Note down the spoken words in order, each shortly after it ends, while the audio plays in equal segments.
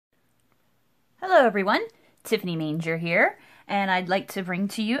Hello everyone, Tiffany Manger here, and I'd like to bring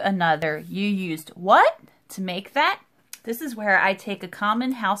to you another You Used What to Make That. This is where I take a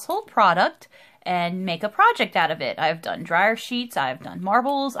common household product and make a project out of it. I've done dryer sheets, I've done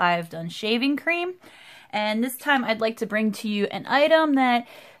marbles, I've done shaving cream, and this time I'd like to bring to you an item that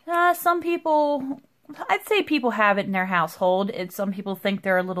some people, I'd say people have it in their household. Some people think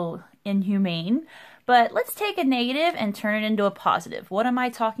they're a little inhumane, but let's take a negative and turn it into a positive. What am I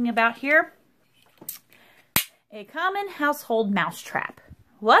talking about here? A common household mousetrap.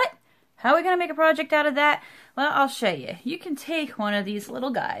 What? How are we going to make a project out of that? Well, I'll show you. You can take one of these little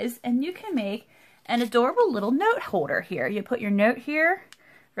guys and you can make an adorable little note holder here. You put your note here,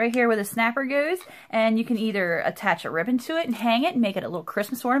 right here where the snapper goes, and you can either attach a ribbon to it and hang it and make it a little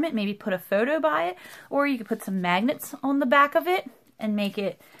Christmas ornament, maybe put a photo by it, or you could put some magnets on the back of it and make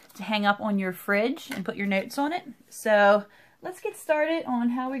it to hang up on your fridge and put your notes on it. So let's get started on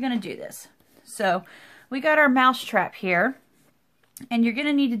how we're going to do this. So we got our mousetrap here, and you're going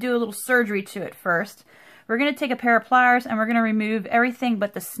to need to do a little surgery to it first. We're going to take a pair of pliers and we're going to remove everything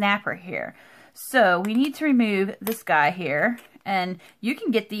but the snapper here. So we need to remove this guy here, and you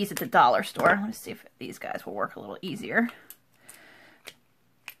can get these at the dollar store. Let's see if these guys will work a little easier.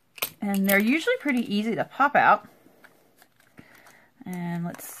 And they're usually pretty easy to pop out. And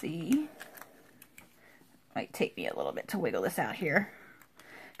let's see. Might take me a little bit to wiggle this out here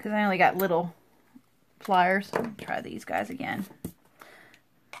because I only got little pliers. Try these guys again.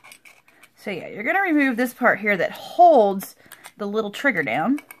 So yeah, you're going to remove this part here that holds the little trigger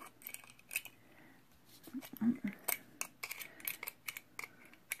down.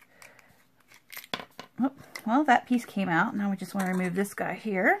 Oh, well, that piece came out. Now we just want to remove this guy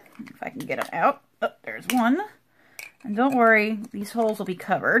here. If I can get him out. Oh, there's one. And don't worry, these holes will be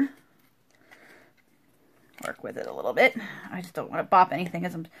covered. Work with it a little bit. I just don't want to bop anything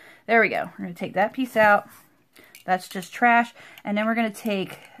as I'm... There we go. We're going to take that piece out. That's just trash. And then we're going to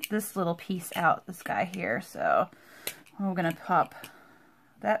take this little piece out, this guy here. So we're going to pop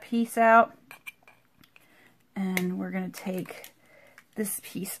that piece out. And we're going to take this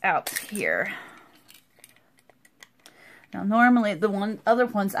piece out here. Now normally the other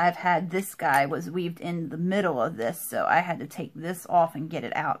ones I've had, this guy was weaved in the middle of this. So I had to take this off and get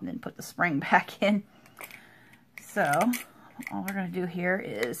it out and then put the spring back in. So all we're going to do here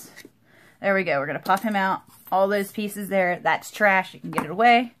is, there we go, we're going to pop him out. All those pieces there, that's trash. You can get it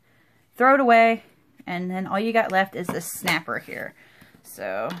away, throw it away, and then all you got left is this snapper here.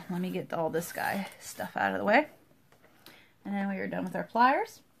 So let me get all this guy stuff out of the way. And then we are done with our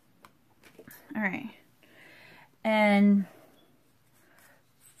pliers. All right. And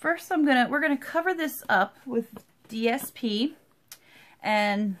first we're going to cover this up with DSP.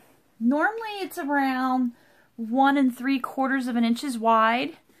 And normally it's around 1 3/4 inches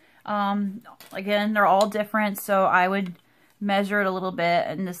wide. Again, they're all different, so I would measure it a little bit,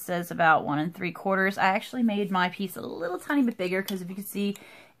 and this says about 1 3/4. I actually made my piece a little tiny bit bigger because if you can see,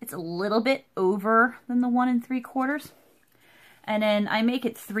 it's a little bit over than the 1 3/4. And then I make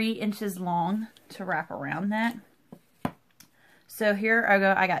it 3 inches long to wrap around that. So here I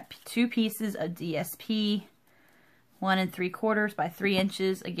go. I got 2 pieces of DSP, 1 3/4 by 3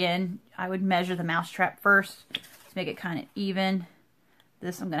 inches. Again, I would measure the mousetrap first to make it kind of even.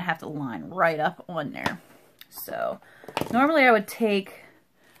 This I'm going to have to line right up on there. So normally I would take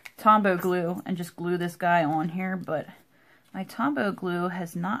Tombow glue and just glue this guy on here, but my Tombow glue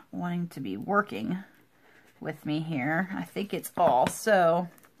has not wanting to be working with me here. I think it's all. So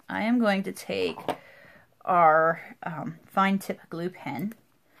I am going to take our fine tip glue pen.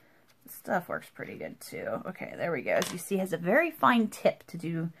 Stuff works pretty good too. Okay, there we go. As you see, it has a very fine tip to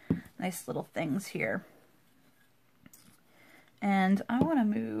do nice little things here. And I want to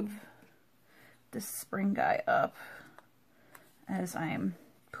move this spring guy up as I'm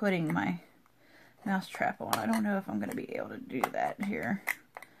putting my mousetrap on. I don't know if I'm going to be able to do that here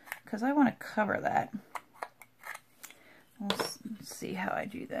because I want to cover that. We'll see how I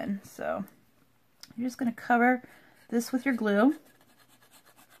do then. So you're just going to cover this with your glue.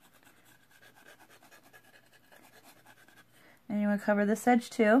 And you want to cover this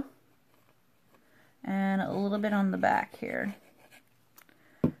edge too. And a little bit on the back here.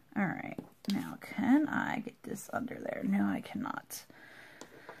 Alright, now can I get this under there? No, I cannot.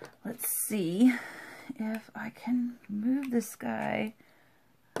 Let's see if I can move this guy.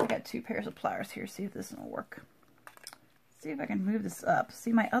 I got 2 pairs of pliers here, see if this will work. See if I can move this up.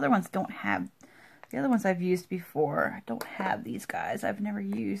 See, my other ones don't have, the other ones I've used before, don't have these guys. I've never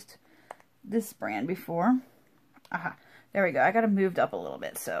used this brand before. Aha. There we go. I got him moved up a little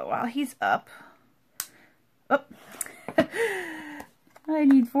bit. So while he's up, oh, I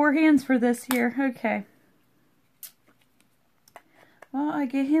need 4 hands for this here. Okay. Well, I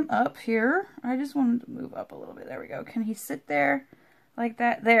get him up here. I just want him to move up a little bit. There we go. Can he sit there like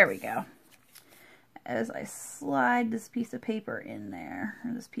that? There we go. As I slide this piece of paper in there,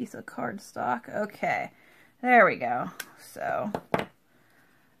 or this piece of cardstock. Okay. There we go. So,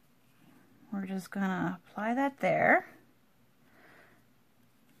 we're just going to apply that there.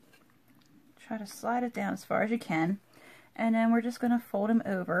 Try to slide it down as far as you can. And then we're just going to fold him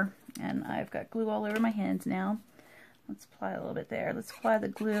over. And I've got glue all over my hands now. Let's apply a little bit there. Let's apply the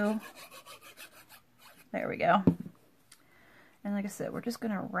glue. There we go. And like I said, we're just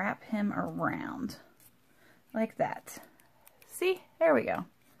going to wrap him around. Like that. See? There we go.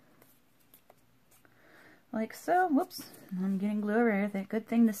 Like so. Whoops. I'm getting glue over here. Good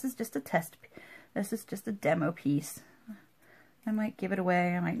thing this is just a test. This is just a demo piece. I might give it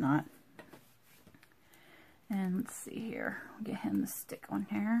away. I might not. And let's see here. We'll get him to stick on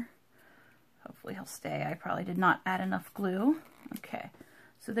here. Hopefully he'll stay. I probably did not add enough glue. Okay,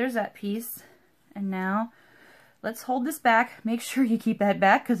 so there's that piece. And now let's hold this back. Make sure you keep that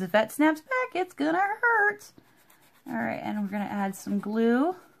back, because if that snaps back, it's gonna hurt. All right, and we're gonna add some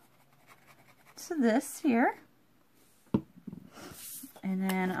glue to this here. And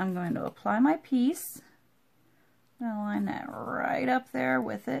then I'm going to apply my piece. I'm gonna line that right up there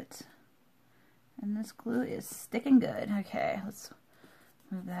with it. And this glue is sticking good. Okay, let's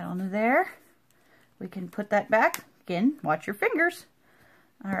move that onto there. We can put that back. Again, watch your fingers.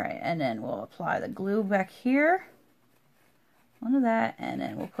 All right, and then we'll apply the glue back here onto that, and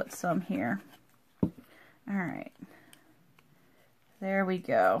then we'll put some here. All right. There we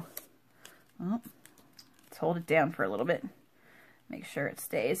go. Well, let's hold it down for a little bit. Make sure it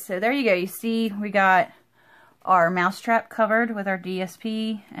stays. So there you go. You see we got our mousetrap covered with our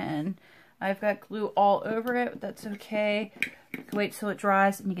DSP, and I've got glue all over it. That's okay. Wait till it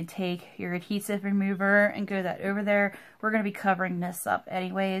dries, and you can take your adhesive remover and go that over there. We're going to be covering this up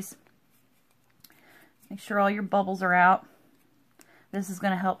anyways. Make sure all your bubbles are out. This is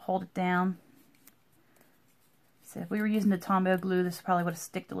going to help hold it down. So if we were using the Tombow glue, this probably would have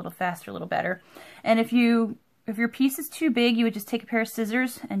sticked a little faster, a little better. And if your piece is too big, you would just take a pair of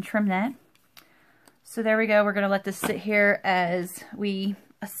scissors and trim that. So there we go. We're going to let this sit here as we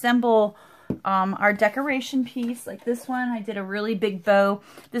assemble our decoration piece. Like this one, I did a really big bow.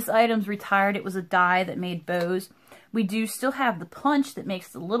 This item's retired. It was a die that made bows. We do still have the punch that makes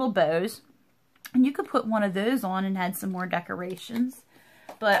the little bows, and you could put one of those on and add some more decorations.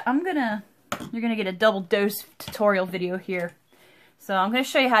 But you're gonna get a double dose tutorial video here. So I'm gonna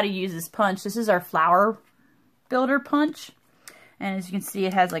show you how to use this punch. This is our flower builder punch, and as you can see,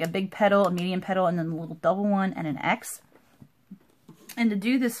 it has like a big petal, a medium petal, and then a little double one and an X. And to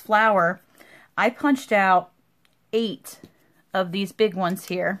do this flower, I punched out 8 of these big ones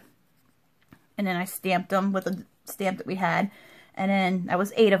here, and then I stamped them with a stamp that we had, and then that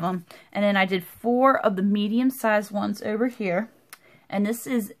was 8 of them. And then I did 4 of the medium-sized ones over here, and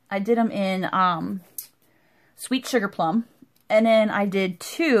I did them in sweet sugar plum, and then I did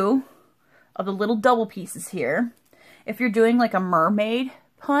 2 of the little double pieces here. If you're doing like a mermaid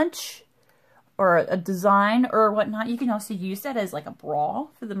punch or a design or whatnot, you can also use that as like a bra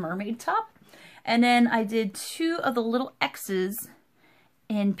for the mermaid top. And then I did 2 of the little X's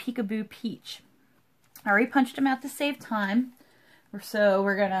in Peekaboo Peach. I already punched them out to save time. So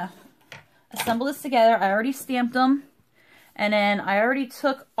we're going to assemble this together. I already stamped them. And then I already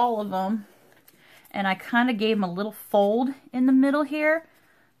took all of them. And I kind of gave them a little fold in the middle here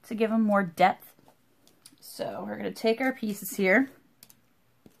to give them more depth. So we're going to take our pieces here.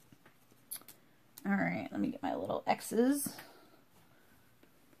 Alright, let me get my little X's.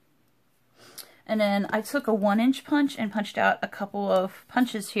 And then I took a 1-inch punch and punched out a couple of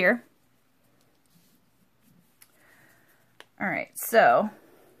punches here. Alright, so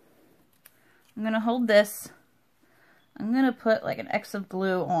I'm going to hold this. I'm going to put like an X of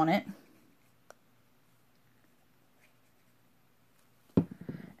glue on it.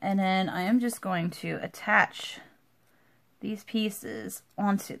 And then I am just going to attach these pieces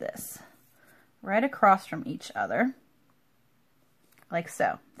onto this, right across from each other, like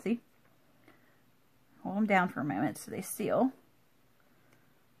so. See? Hold them down for a moment so they seal.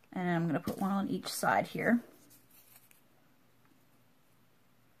 And then I'm going to put one on each side here.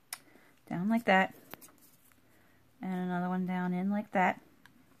 Down like that. And another one down in like that.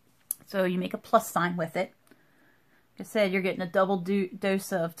 So you make a plus sign with it. Like I said, you're getting a double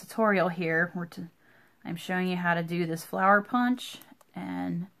dose of tutorial here. I'm showing you how to do this flower punch,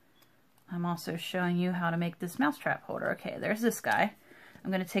 and I'm also showing you how to make this mousetrap holder. Okay, there's this guy. I'm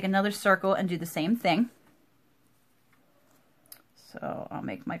going to take another circle and do the same thing. So I'll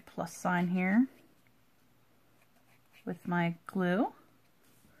make my plus sign here with my glue,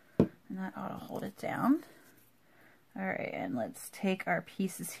 and that ought to hold it down. All right, and let's take our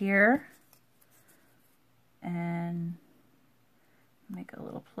pieces here and make a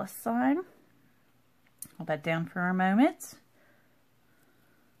little plus sign. Hold that down for a moment.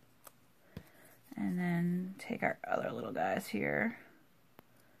 And then take our other little guys here.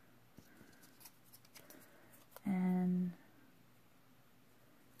 And,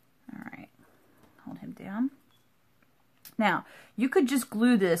 all right, hold him down. Now, you could just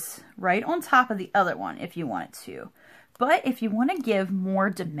glue this right on top of the other one if you wanted to. But if you want to give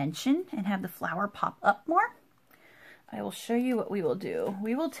more dimension and have the flower pop up more, I will show you what we will do.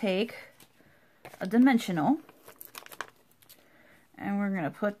 We will take a dimensional, and we're going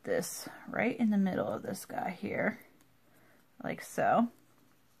to put this right in the middle of this guy here, like so.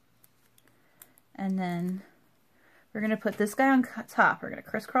 And then we're going to put this guy on top. We're going to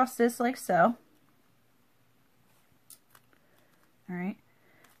crisscross this like so. All right.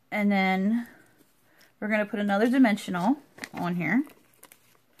 And then we're going to put another dimensional on here.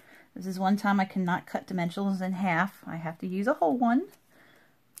 This is one time I cannot cut dimensionals in half. I have to use a whole one.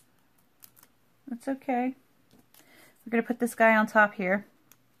 That's okay. We're going to put this guy on top here.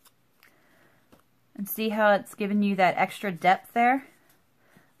 And see how it's giving you that extra depth there?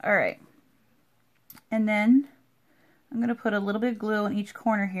 Alright. And then I'm going to put a little bit of glue in each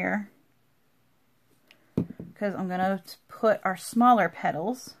corner here, because I'm going to put our smaller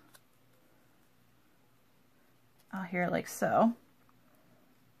petals out here like so.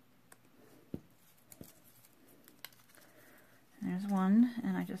 There's one,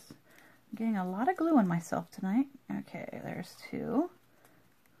 and I'm getting a lot of glue on myself tonight. Okay, there's two.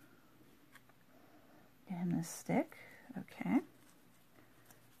 Get him this stick. Okay.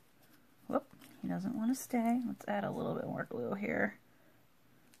 Whoop, he doesn't want to stay. Let's add a little bit more glue here.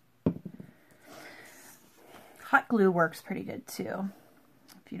 Hot glue works pretty good too,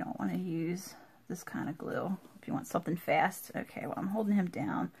 if you don't want to use this kind of glue. If you want something fast. Okay, well, I'm holding him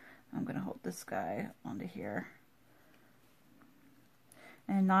down. I'm going to hold this guy onto here.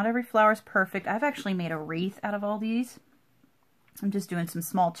 And not every flower is perfect. I've actually made a wreath out of all these. I'm just doing some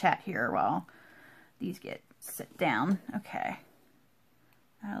small chat here while these get set down. Okay.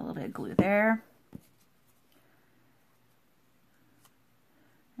 Add a little bit of glue there.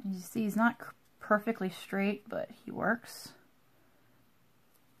 And you see he's not perfectly straight, but he works.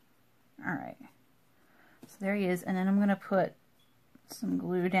 Alright. So there he is. And then I'm going to put some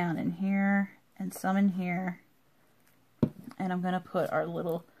glue down in here and some in here. And I'm going to put our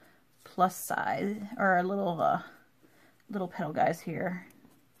little plus size, or our little petal guys here.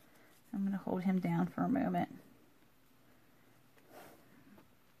 I'm going to hold him down for a moment.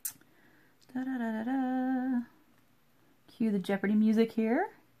 Da da da da da. Cue the Jeopardy music here.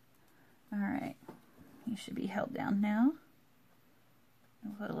 Alright, he should be held down now.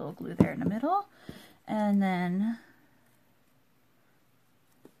 I'll put a little glue there in the middle. And then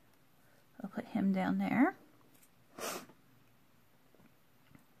I'll put him down there.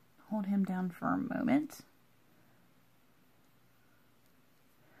 Hold him down for a moment.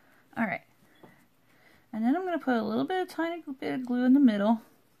 Alright. And then I'm going to put a little bit of tiny bit of glue in the middle,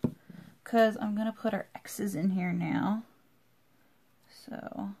 because I'm going to put our X's in here now.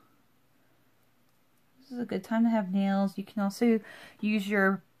 So this is a good time to have nails. You can also use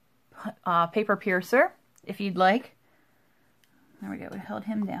your paper piercer if you'd like. There we go. We held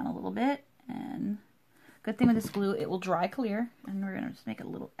him down a little bit, and good thing with this glue, it will dry clear. And we're going to just make a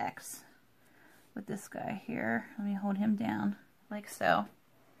little X with this guy here. Let me hold him down like so.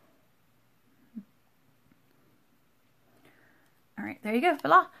 Alright, there you go.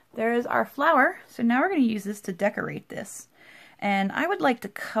 Voila! There is our flower. So now we're going to use this to decorate this. And I would like to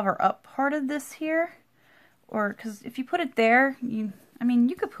cover up part of this here. Or, because if you put it there, you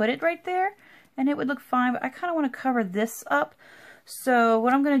could put it right there and it would look fine. But I kind of want to cover this up. So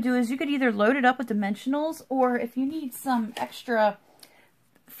what I'm going to do is you could either load it up with dimensionals, or if you need some extra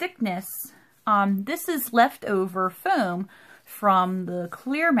thickness, this is leftover foam from the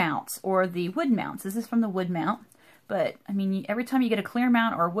clear mounts or the wood mounts. This is from the wood mount. But, I mean, every time you get a clear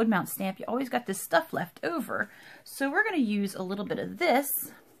mount or a wood mount stamp, you always got this stuff left over. So we're going to use a little bit of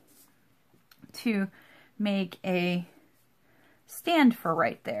this to make a stand for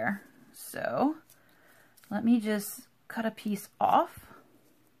right there. So let me just cut a piece off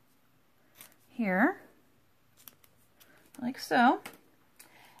here, like so.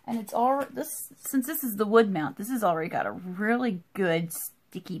 And it's all since this is the wood mount, this has already got a really good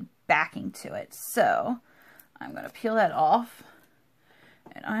sticky backing to it. So I'm going to peel that off,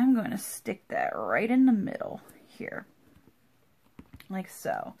 and I'm going to stick that right in the middle here. like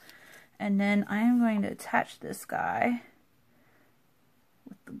so. And then I am going to attach this guy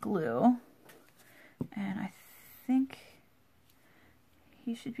with the glue. And I think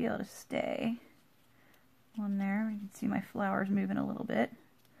he should be able to stay on there. You can see my flowers moving a little bit.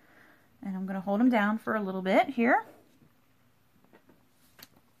 And I'm going to hold him down for a little bit here.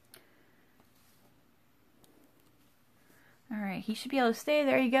 Alright, he should be able to stay.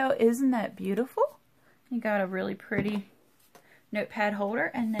 There you go. Isn't that beautiful? You got a really pretty notepad holder.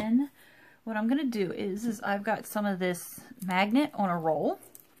 And then what I'm going to do is I've got some of this magnet on a roll.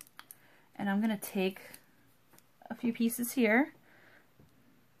 And I'm going to take a few pieces here.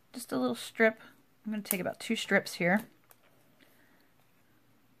 Just a little strip. I'm going to take about 2 strips here.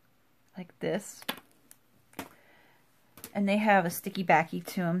 Like this. And they have a sticky backy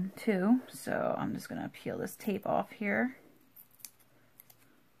to them too. So I'm just going to peel this tape off here.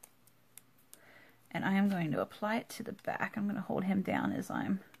 And I am going to apply it to the back. I'm going to hold him down as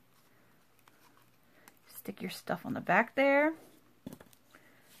I'm... Stick your stuff on the back there.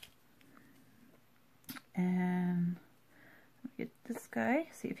 And get this guy,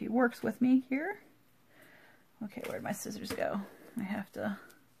 see if he works with me here. Okay, where'd my scissors go? I have to...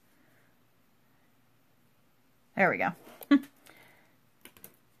 There we go.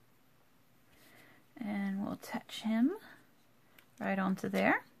 And we'll attach him right onto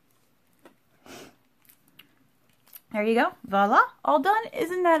there. There you go. Voila. All done.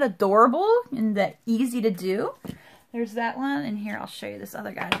 Isn't that adorable and that easy to do? There's that one. And here I'll show you this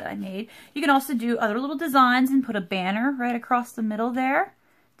other guy that I made. You can also do other little designs and put a banner right across the middle there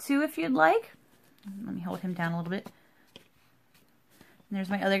too if you'd like. Let me hold him down a little bit. And there's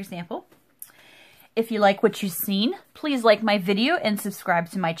my other example. If you like what you've seen, please like my video and subscribe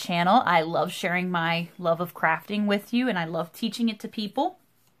to my channel. I love sharing my love of crafting with you and I love teaching it to people.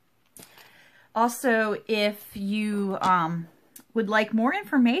 Also, if you would like more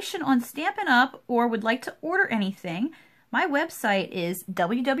information on Stampin' Up! Or would like to order anything, my website is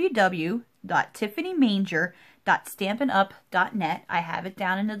www.tiffanymanger.stampinup.net. I have it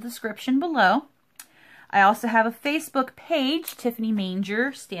down in the description below. I also have a Facebook page, Tiffany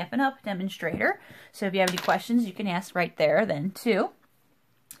Manger Stampin' Up! Demonstrator. So if you have any questions, you can ask right there then too.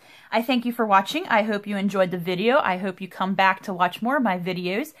 I thank you for watching. I hope you enjoyed the video. I hope you come back to watch more of my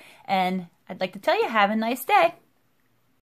videos. And I'd like to tell you, have a nice day.